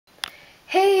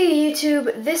Hey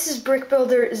YouTube, this is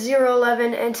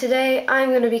BrickBuilder011 and today I'm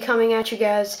going to be coming at you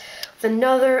guys with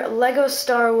another LEGO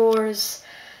Star Wars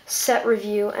set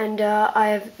review, and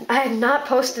I have not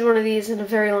posted one of these in a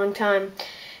very long time,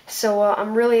 so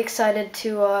I'm really excited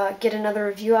to get another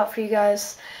review out for you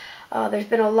guys. There's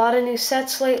been a lot of new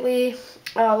sets lately,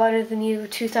 a lot of the new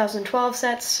 2012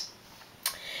 sets,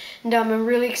 and I'm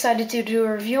really excited to do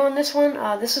a review on this one.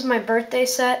 This is my birthday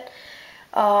set.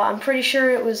 I'm pretty sure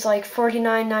it was like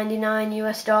 $49.99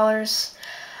 US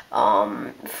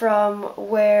from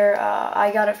where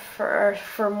I got it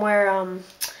from where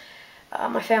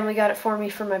my family got it for me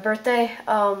for my birthday.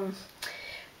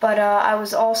 But I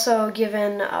was also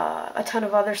given a ton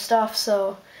of other stuff,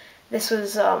 so this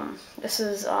is I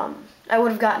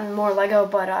would have gotten more Lego,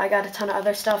 but I got a ton of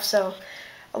other stuff, so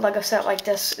a Lego set like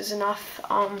this is enough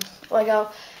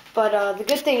Lego. But the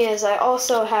good thing is I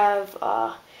also have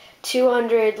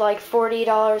 $240,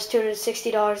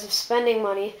 $260 of spending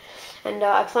money, and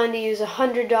I plan to use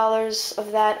 $100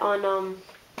 of that on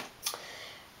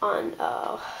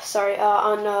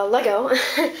Lego.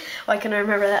 Why can I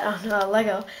remember that? On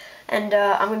Lego. And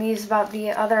I'm going to use about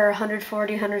the other $140,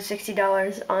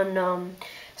 $160 on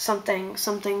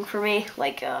something for me,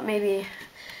 like maybe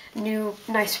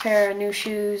nice pair of new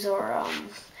shoes, or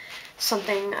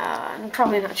something.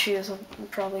 Probably not shoes.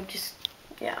 Probably just,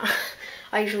 yeah.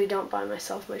 I usually don't buy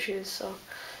myself my shoes, so.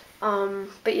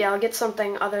 But yeah, I'll get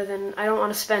something other than, I don't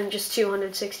want to spend just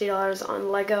 $260 on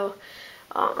Lego.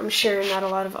 I'm sure not a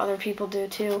lot of other people do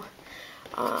too.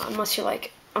 Unless you're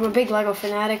like, I'm a big Lego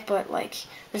fanatic, but like,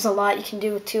 there's a lot you can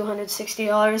do with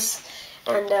 $260.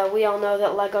 And we all know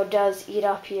that Lego does eat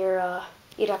up your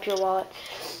wallet.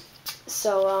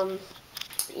 So,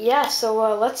 yeah,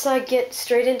 so let's get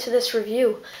straight into this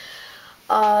review.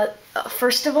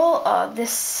 First of all,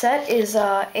 this set is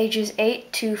ages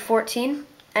 8 to 14,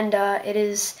 and it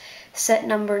is set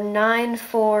number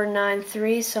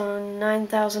 9493, so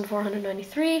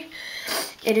 9493.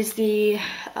 It is the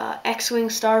X-Wing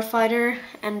Starfighter,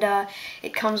 and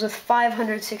it comes with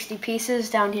 560 pieces.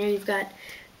 Down here you've got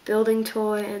building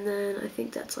toy, and then I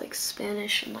think that's like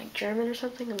Spanish and like German or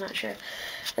something, I'm not sure.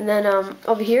 And then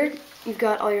over here you've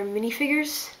got all your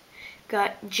minifigures.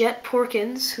 Got Jet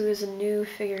Porkins, who is a new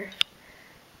figure.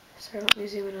 Sorry, let me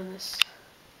zoom in on this.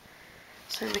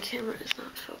 Sorry, my camera is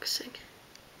not focusing.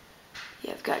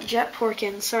 Yeah, I've got Jet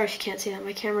Porkins. Sorry if you can't see that.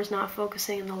 My camera's not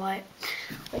focusing in the light.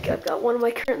 Like, I've got one of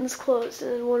my curtains closed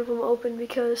and one of them open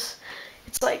because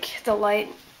it's like the light,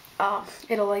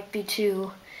 it'll be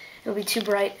too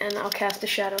bright and I'll cast a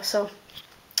shadow. So,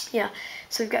 yeah.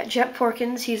 So we've got Jet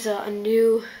Porkins. He's a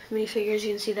new minifigure, as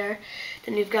you can see there.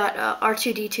 Then we've got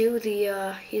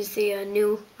R2-D2. He's the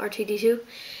new R2-D2.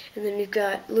 And then we've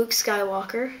got Luke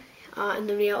Skywalker. And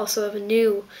then we also have a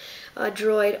new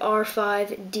droid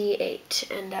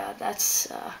R5-D8. And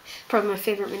that's probably my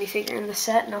favorite minifigure in the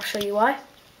set, and I'll show you why.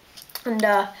 And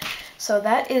so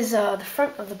that is the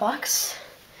front of the box.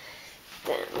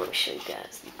 Then let me show you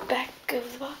guys the back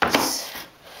of the box.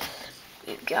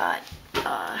 We've got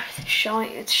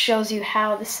it shows you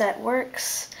how the set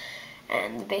works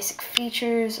and the basic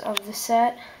features of the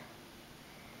set,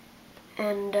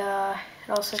 and it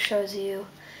also shows you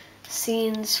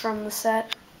scenes from the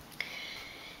set.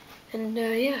 And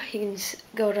yeah, you can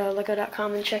go to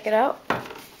lego.com and check it out.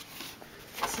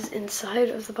 This is inside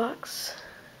of the box.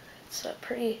 It's a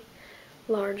pretty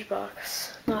large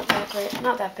box, not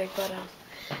that big, but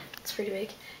it's pretty big.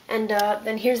 And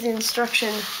then here's the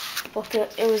instruction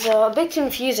booklet. It was a bit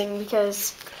confusing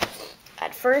because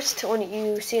at first when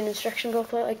you see an instruction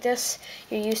booklet like this,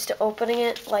 you're used to opening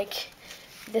it like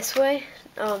this way,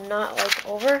 not like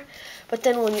over. But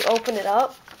then when you open it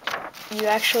up, you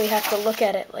actually have to look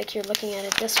at it like you're looking at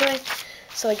it this way.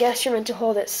 So I guess you're meant to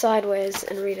hold it sideways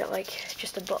and read it like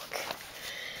just a book.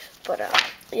 But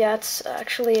yeah, it's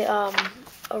actually a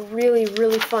really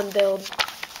fun build.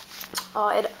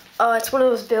 It's one of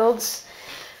those builds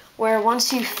where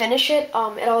once you finish it,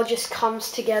 it all just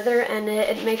comes together, and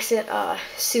it makes it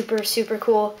super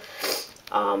cool.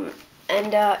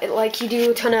 It like you do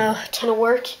a ton of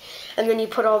work, and then you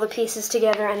put all the pieces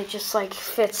together, and it just like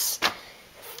fits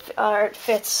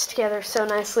together so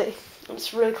nicely.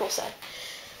 It's a really cool set.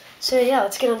 So yeah,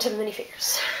 let's get on to the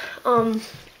minifigures.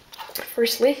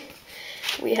 Firstly,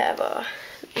 we have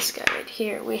this guy right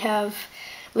here. We have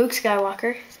Luke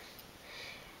Skywalker.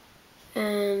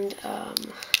 And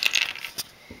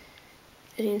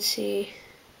you can see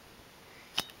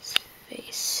his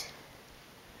face.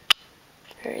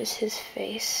 There is his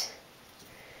face.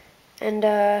 And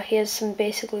he has some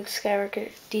basic Luke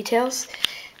Skywalker details.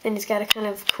 And he's got a kind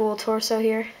of cool torso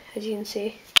here, as you can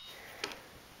see.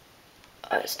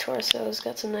 His torso's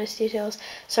got some nice details.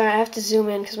 Sorry, I have to zoom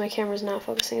in because my camera's not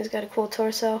focusing. He's got a cool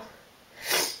torso.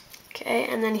 Okay,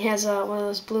 and then he has one of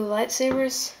those blue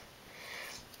lightsabers,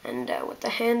 and with the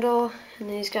handle, and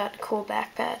then he's got a cool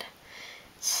back pad.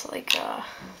 It's like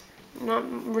not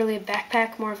really a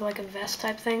backpack, more of like a vest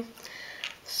type thing.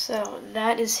 So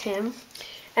that is him,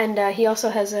 and he also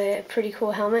has a pretty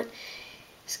cool helmet.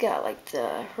 He's got like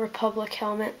the Republic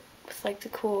helmet with like the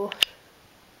cool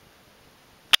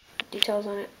details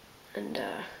on it, and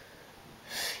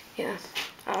yeah.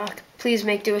 Please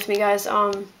make do with me, guys.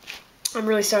 I'm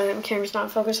really sorry that my camera's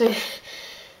not focusing.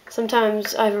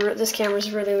 Sometimes this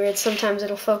camera's really weird. Sometimes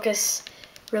it'll focus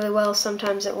really well,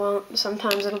 sometimes it won't.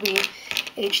 Sometimes it'll be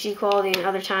HD quality, and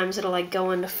other times it'll like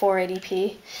go into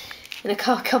 480p. And a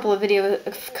couple of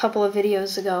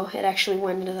videos ago, it actually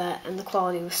went into that, and the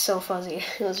quality was so fuzzy.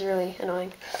 It was really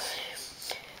annoying.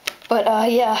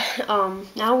 But yeah,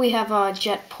 now we have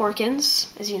Jet Porkins,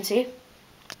 as you can see.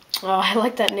 I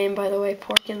like that name, by the way,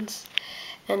 Porkins.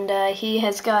 And he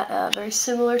has got a very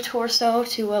similar torso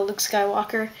to Luke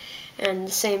Skywalker, and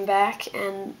the same back,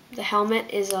 and the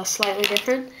helmet is slightly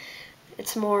different.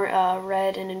 It's more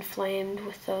red and inflamed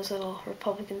with those little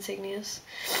Republic insignias.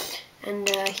 And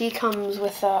he comes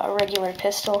with a regular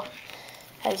pistol,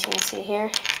 as you can see here.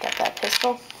 He's got that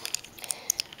pistol.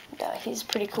 And, he's a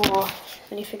pretty cool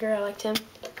minifigure. I liked him.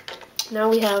 Now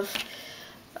we have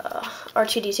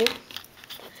R2-D2,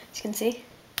 as you can see.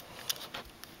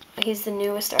 He's the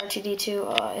newest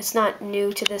R2-D2. It's not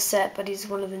new to this set, but he's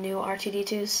one of the new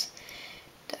R2-D2s.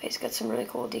 He's got some really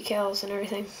cool decals and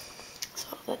everything.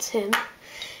 So that's him.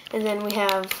 And then we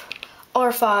have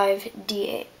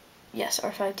R5-D8. Yes,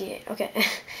 R5-D8. Okay.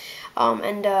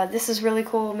 And this is really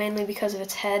cool, mainly because of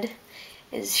its head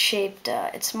is shaped.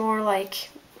 It's more like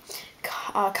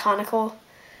conical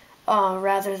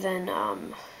rather than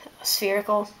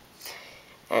spherical.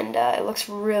 And it looks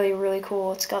really, really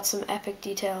cool. It's got some epic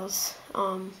details.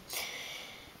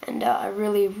 And I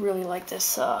really, really like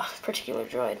this particular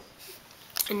droid.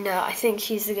 And I think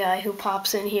he's the guy who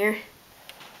pops in here.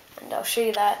 And I'll show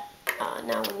you that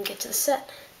now when we get to the set.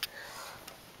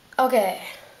 Okay.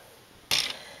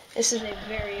 This is a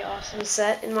very awesome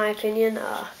set, in my opinion.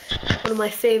 One of my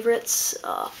favorites.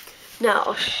 Now,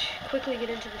 I'll quickly get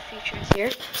into the features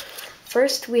here.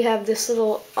 First, we have this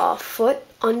little foot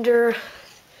under.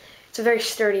 It's a very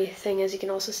sturdy thing, as you can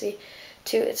also see.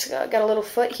 Too, it's got a little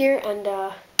foot here, and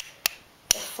the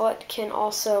foot can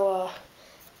also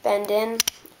bend in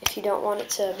if you don't want it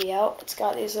to be out. It's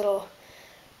got these little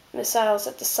missiles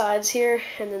at the sides here,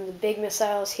 and then the big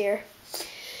missiles here.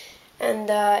 And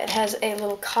it has a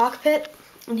little cockpit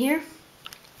in here,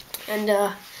 and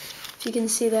if you can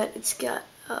see that, it's got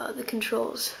the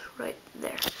controls right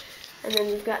there. And then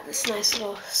we've got this nice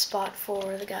little spot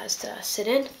for the guys to sit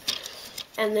in.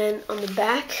 And then on the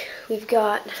back, we've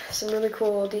got some really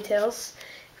cool details.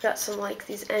 We've got some like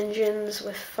these engines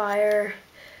with fire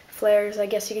flares, I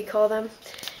guess you could call them.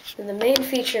 And the main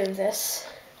feature of this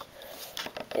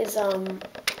is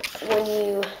when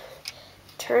you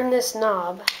turn this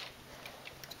knob,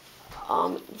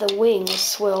 the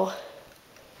wings will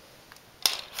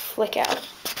flick out,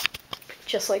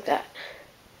 just like that.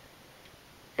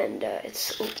 And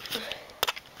it's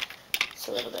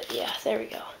a little bit, yeah, there we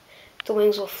go. The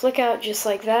wings will flick out just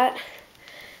like that.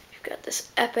 You've got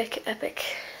this epic, epic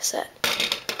set.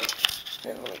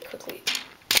 And then let me quickly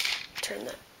turn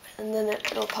that, and then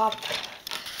it'll pop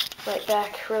right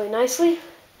back really nicely.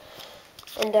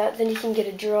 And then you can get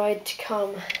a droid to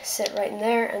come sit right in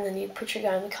there, and then you put your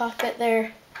guy in the cockpit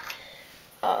there.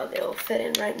 They'll fit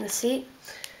in right in the seat.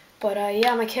 But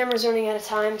yeah, my camera's running out of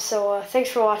time, so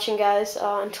thanks for watching, guys.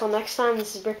 Until next time,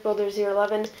 this is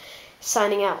BrickBuilder011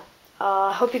 signing out.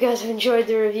 I hope you guys have enjoyed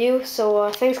the review,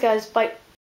 so thanks, guys. Bye.